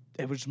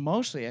it was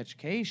mostly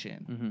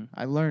education.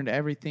 I learned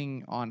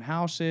everything on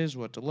houses,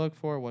 what to look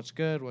for, what's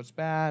good, what's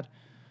bad.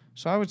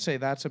 So I would say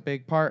that's a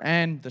big part,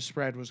 and the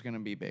spread was going to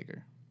be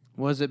bigger.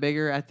 Was it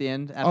bigger at the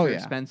end after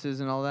expenses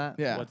and all that?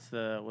 Yeah. What's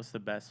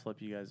the best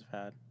flip you guys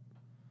have had?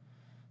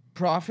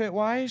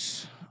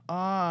 Profit-wise,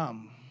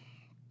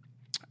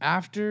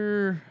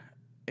 after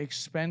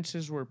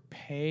expenses were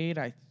paid,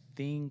 I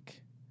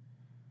think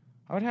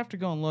I would have to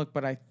go and look,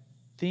 but I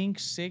think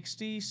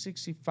 60,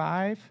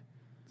 65.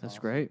 That's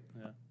great.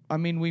 Yeah. I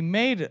mean, we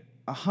made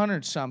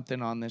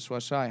 100-something on this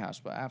West Side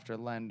house, but after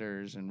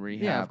lenders and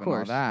rehab and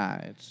all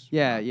that, it's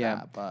not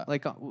that, but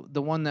like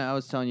the one that I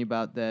was telling you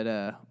about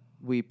that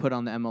we put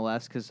on the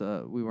MLS because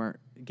we weren't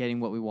getting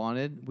what we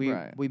wanted.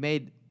 We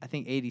made I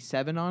think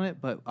 87 on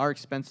it, but our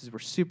expenses were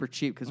super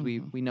cheap because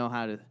we know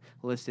how to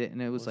list it,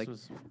 and it was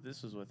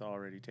this was with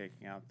already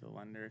taking out the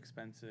lender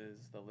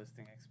expenses, the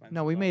listing expenses.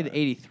 No, we made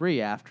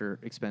 83 after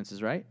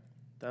expenses, right?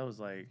 That was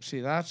like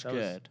that's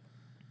good.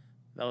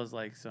 That was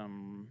like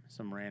some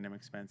random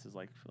expenses,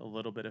 like a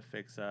little bit of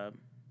fix up,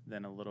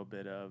 then a little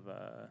bit of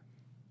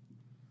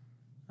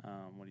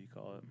what do you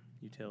call it?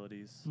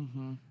 Utilities.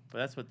 But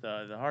that's what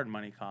the hard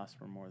money costs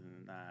were more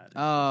than that.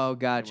 Oh,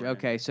 gotcha.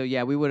 Okay, so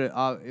yeah, we would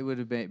have it would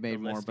have made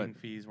more, but listing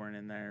fees weren't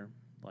in there.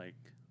 Like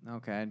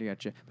okay, I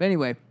gotcha. But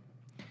anyway,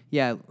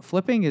 yeah,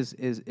 flipping is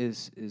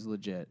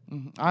legit.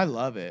 I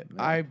love it.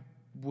 Yeah. I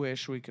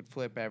wish we could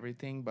flip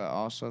everything, but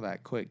also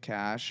that quick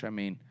cash. I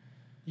mean,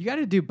 you got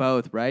to do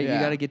both, right? Yeah. You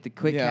got to get the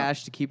quick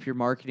cash to keep your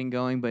marketing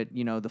going, but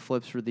the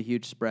flips for the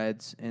huge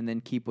spreads, and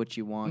then keep what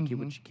you want, keep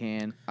what you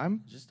can. It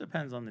just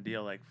depends on the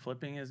deal. Like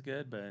flipping is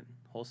good, but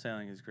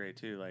wholesaling is great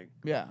too. Like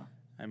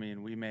I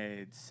mean, we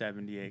made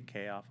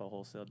 $78K off a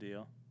wholesale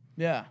deal.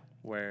 Yeah,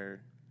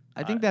 where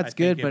I think that's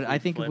good, but I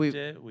think if we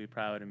flipped it, we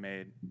probably would have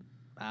made.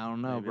 I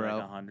don't know, bro.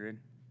 Like 100.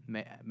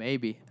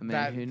 Maybe. I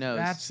mean, who knows?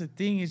 That's the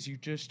thing is you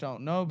just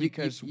don't know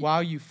because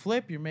while you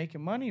flip, you're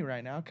making money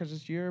right now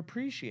because you're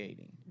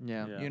appreciating.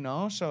 Yeah.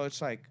 So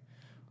it's like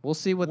we'll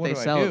see what they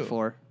sell it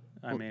for.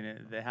 I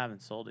mean, they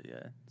haven't sold it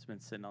yet. It's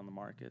been sitting on the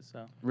market.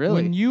 So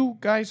really, when you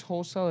guys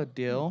wholesale a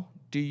deal,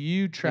 do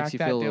you track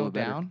that deal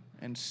down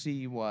and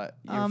see what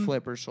your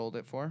flipper sold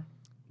it for?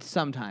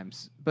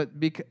 Sometimes, but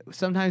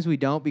sometimes we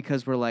don't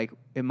because we're like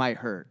it might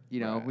hurt.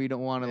 Right. We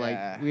don't want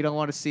to we don't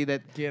want to see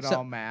that get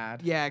all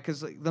mad. Yeah,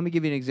 because let me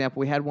give you an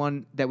example. We had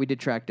one that we did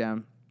track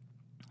down.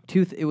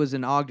 It was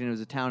in Ogden. It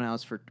was a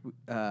townhouse for.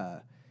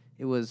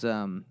 It was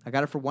I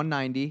got it for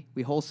 $190.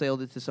 We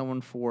wholesaled it to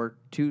someone for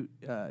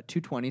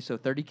 $220, so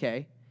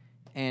 $30K,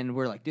 And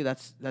we're like, dude,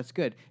 that's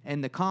good.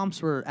 And the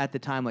comps were at the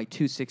time like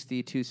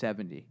 260,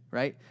 270,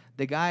 right?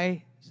 The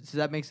guy, does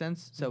that make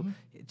sense? So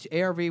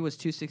ARV was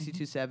 260,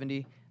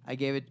 270.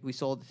 We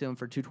sold it to him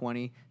for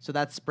 220. So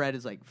that spread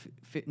is like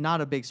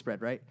not a big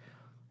spread, right?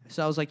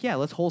 So I was like, yeah,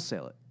 let's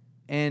wholesale it.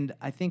 And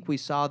I think we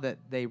saw that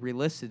they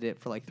relisted it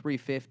for like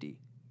 350.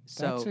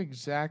 So That's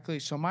exactly.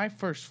 So my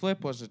first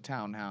flip was a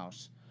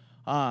townhouse.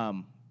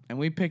 And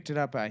we picked it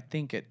up, I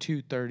think, at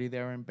 230. They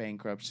were in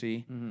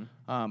bankruptcy.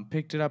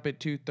 Picked it up at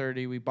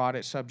 230. We bought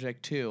it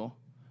subject to.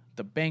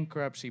 The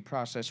bankruptcy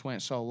process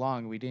went so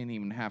long, we didn't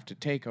even have to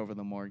take over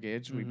the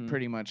mortgage. We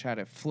pretty much had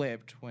it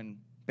flipped when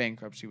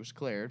bankruptcy was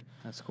cleared.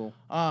 That's cool.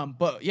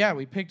 But yeah,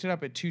 we picked it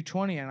up at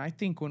 220, and I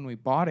think when we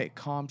bought it,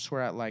 comps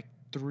were at like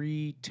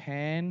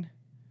 310.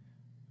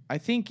 I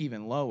think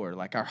even lower.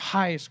 Like our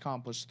highest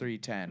comp was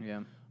 310.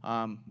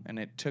 Yeah. And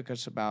it took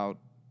us about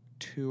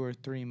 2 or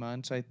 3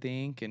 months, I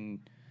think, and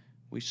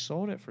we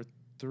sold it for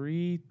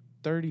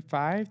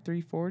 335,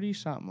 340,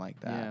 something like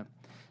that. Yeah.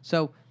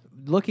 So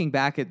looking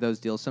back at those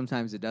deals,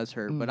 sometimes it does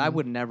hurt, but I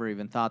would never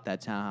even thought that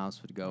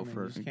townhouse would go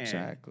for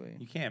Exactly.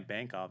 You can't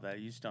bank off that.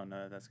 You just don't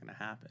know that that's going to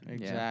happen.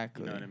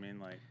 Exactly. You know what I mean?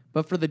 Like,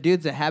 But for the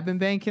dudes that have been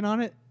banking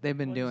on it, they've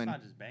been well, doing. It's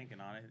not just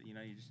banking on it. You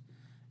know,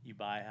 you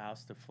buy a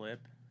house to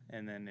flip,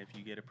 and then if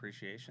you get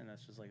appreciation,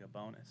 that's just like a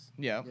bonus.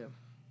 Yeah.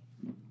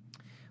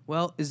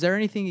 Well, is there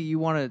anything that you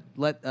want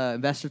to let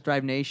Investor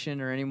Thrive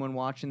Nation or anyone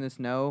watching this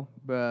know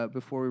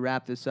before we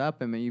wrap this up?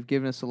 I mean, you've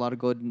given us a lot of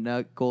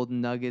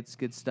golden nuggets,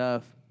 good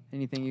stuff.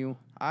 Anything you?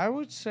 I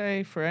would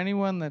say for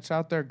anyone that's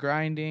out there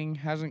grinding,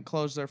 hasn't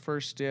closed their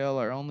first deal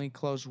or only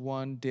closed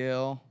one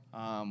deal,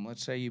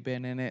 let's say you've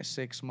been in it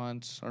 6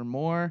 months or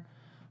more,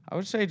 I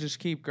would say just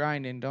keep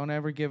grinding. Don't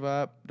ever give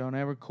up. Don't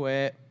ever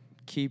quit.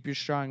 Keep your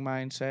strong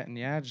mindset, and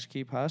just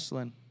keep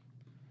hustling.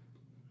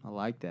 I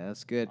like that.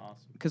 That's good.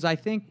 Awesome. Because I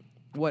think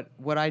what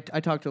I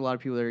talk to a lot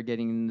of people that are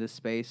getting into this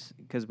space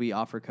because we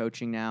offer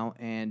coaching now,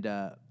 and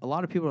a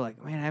lot of people are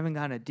like, man, I haven't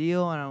gotten a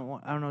deal. I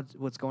don't know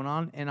what's going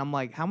on. And I'm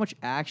like, how much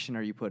action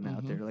are you putting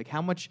out there? Like,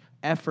 how much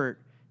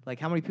effort? Like,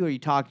 how many people are you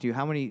talking to?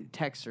 How many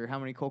texts or how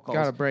many cold calls?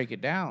 Got to break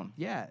it down.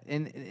 Yeah,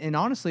 and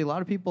honestly, a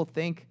lot of people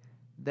think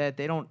that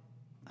they don't.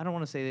 I don't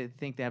want to say they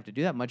think they have to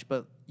do that much,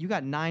 but you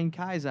got 9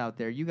 guys out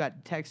there. You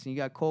got texting, you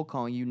got cold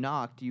calling, you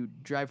knocked, you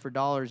drive for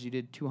dollars, you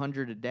did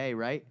 200 a day,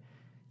 right?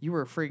 You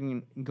were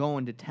freaking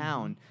going to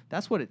town.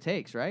 That's what it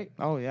takes, right?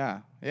 Oh,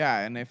 yeah. Yeah,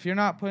 and if you're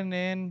not putting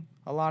in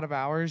a lot of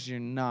hours, you're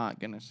not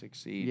going to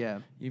succeed. Yeah.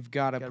 You've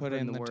got to Gotta put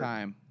in the work.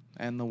 time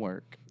and the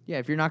work. Yeah,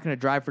 if you're not going to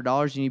drive for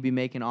dollars, you need to be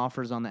making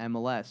offers on the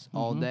MLS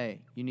all day.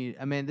 You need.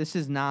 I mean, this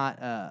is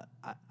not,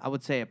 I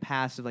would say, a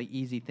passive, like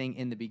easy thing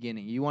in the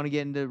beginning. You want to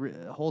get into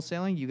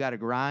wholesaling, you got to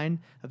grind.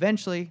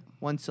 Eventually,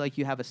 once like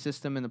you have a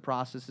system and the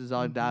process is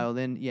all dialed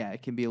in,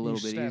 it can be a little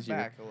bit step easier.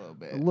 back a little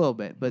bit. A little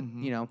bit, but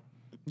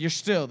You're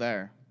still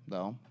there,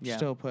 though. Yeah.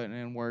 Still putting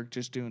in work,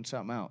 just doing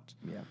something else.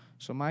 Yeah.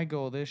 So my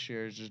goal this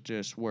year is to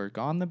just work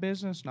on the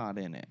business, not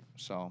in it.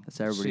 So That's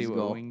everybody's see what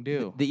goal. we can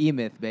do. The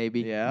E-Myth,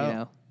 baby. Yeah. You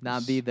know,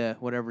 not be the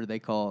whatever they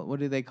call it. What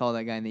do they call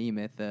that guy in the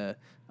E-Myth? The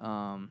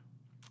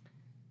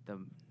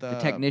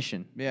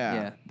technician.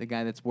 Yeah. The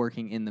guy that's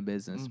working in the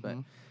business. But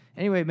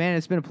anyway, man,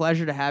 it's been a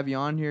pleasure to have you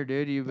on here,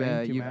 dude. You've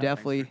Thank you, you've man.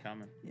 definitely Thanks for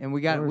coming. and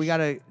we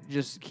gotta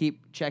just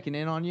keep checking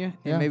in on you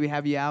and maybe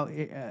have you out,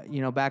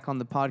 back on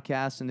the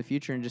podcast in the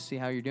future and just see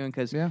how you're doing.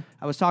 Because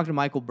I was talking to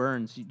Michael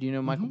Burns. Do you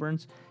know Michael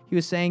Burns? He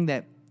was saying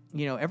that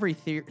every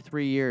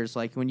 3 years,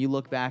 like when you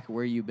look back at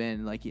where you've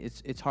been, like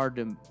it's hard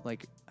to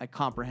like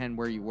comprehend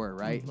where you were,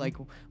 right? Like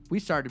we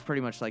started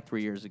pretty much like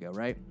 3 years ago,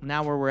 right?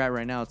 Now where we're at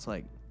right now, it's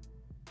like,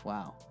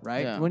 wow,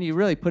 right? Yeah. When you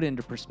really put it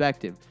into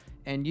perspective,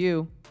 and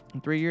in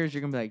 3 years,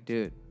 you're gonna be like,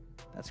 dude,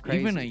 that's crazy.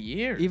 Even a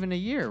year. Even a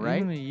year,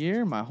 right? Even a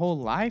year. My whole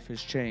life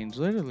has changed.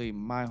 Literally,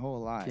 my whole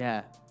life.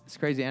 Yeah, it's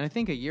crazy. And I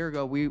think a year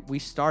ago we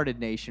started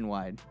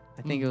Nationwide.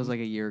 I think it was like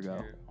a year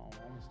ago.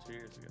 Almost 2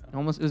 years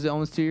ago. Was it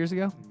almost 2 years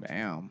ago?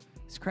 Bam.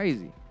 It's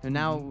crazy. And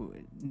now,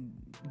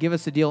 give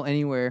us a deal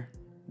anywhere.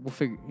 We'll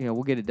figure.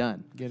 We'll get it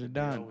done. Get it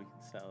Yeah, done. we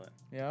can sell it.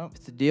 Yep. If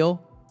it's a deal,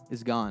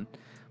 it's gone.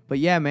 But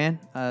yeah, man.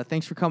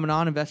 Thanks for coming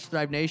on, Investor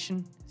Thrive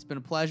Nation. It's been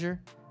a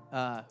pleasure.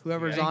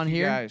 Whoever's Thank on you,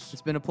 here, guys.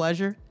 it's been a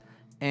pleasure.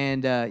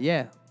 And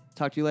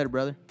talk to you later,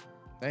 brother.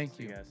 Thank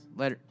See you. you guys.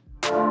 Later.